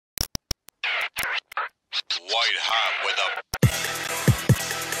white hot with a.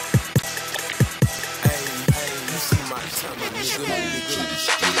 Hey, you see my summer, nigga.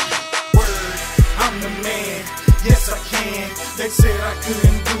 Word, I'm the man, yes I can. They said I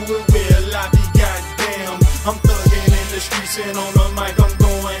couldn't do it, well I be goddamn. I'm thugging in the streets and on the mic I'm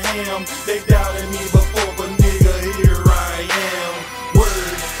going ham. They doubted me before, but nigga, here I am.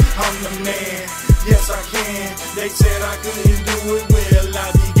 Word, I'm the man, yes I can. They said I couldn't do it, well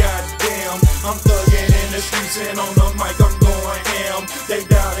I be goddamn. I'm thugging in the streets and on the mic I'm going ham. They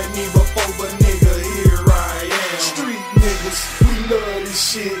doubted me before, but nigga, here I am. Street niggas, we love this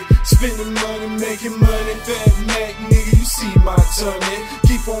shit. Spending money, making money, Fat Mac, nigga, you see my tummy.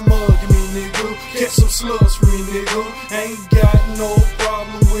 Keep on mugging me, nigga. Catch some slugs for me, nigga. Ain't got no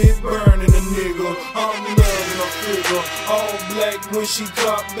problem with burning a nigga. I'm loving a figure. All black when she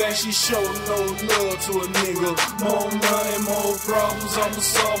cop back, she show no love to a nigga. More money, more problems, I'ma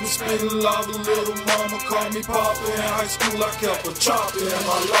solve it. Spitting lava, little mama call me Papa. In high school, I kept a chopper in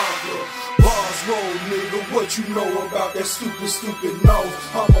my locker. Bars roll, nigga, what you know about that stupid no?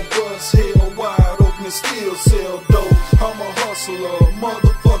 I'm a buzz hell wide open and still sell dope. I'm a hustler,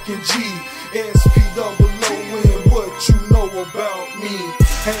 motherfucking G. S-P-double-O-N, what you know about me?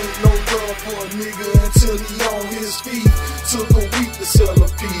 Ain't no love for a nigga until he on his feet. Took a week to sell a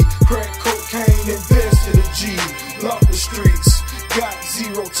P. Crack cocaine, invested a G. Locked the streets, got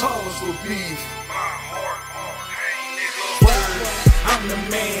 0 tolerance for beef. My heart on, hey nigga. Word, I'm the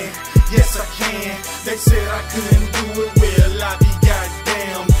man, yes I can. They said I couldn't do it, well I be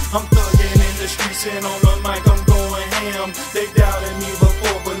goddamn. I'm thugging in the streets and on the mic I'm going ham. They doubted me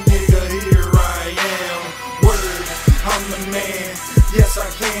before, but nigga, here I am. Word, I'm the man, yes I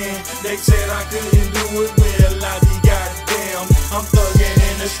can. They said I couldn't do it, well I be goddamn. I'm thugging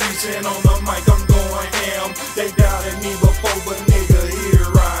in the streets and on the mic I'm going ham. They doubted me before, but nigga,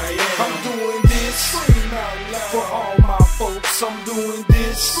 here I am. I'm doing this, scream out loud for all my folks. I'm doing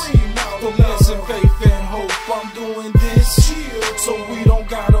this, scream out for blessing, faith and hope. I'm doing this, so we don't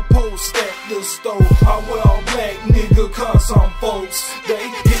gotta post at the stove. I wear all black, nigga, cause I'm folks. They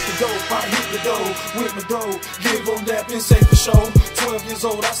hit the dope, I hit the dough with my dough. Give them that and say for show. 12 years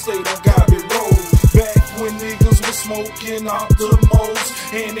old, I stayed on Garbage Road. Back when niggas was smoking off the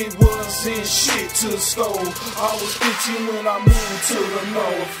most, and it wasn't shit to the stove. I was 15 when I moved to the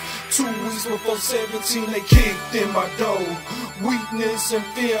north. 2 weeks before 17, they kicked in my door. Weakness and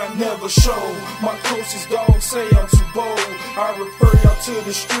fear I never show. My closest dogs say I'm too bold. I refer y'all to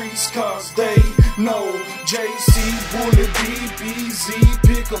the streets cause they know. JC, Bullet B, BZ,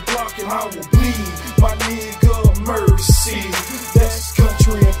 pick a block and I will bleed. My nigga Mercy, that's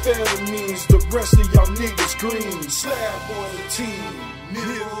country amphetamines. The rest of y'all niggas green. Slab boy the team,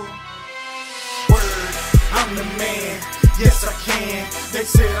 nigga. Word, I'm the man, yes I can. They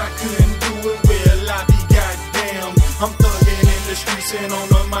said I couldn't do it, well I be goddamn. I'm thugging in the streets and on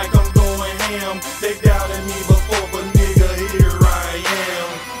the mic I'm going ham. They doubted me before, but nigga, here I am.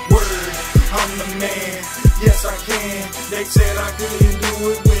 Word, I'm the man, yes I can. They said I couldn't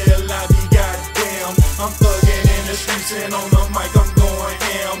do it, well I be goddamn. I'm thugging in the streets and on the mic I'm going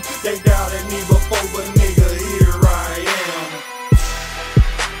ham. They doubted me before, but nigga,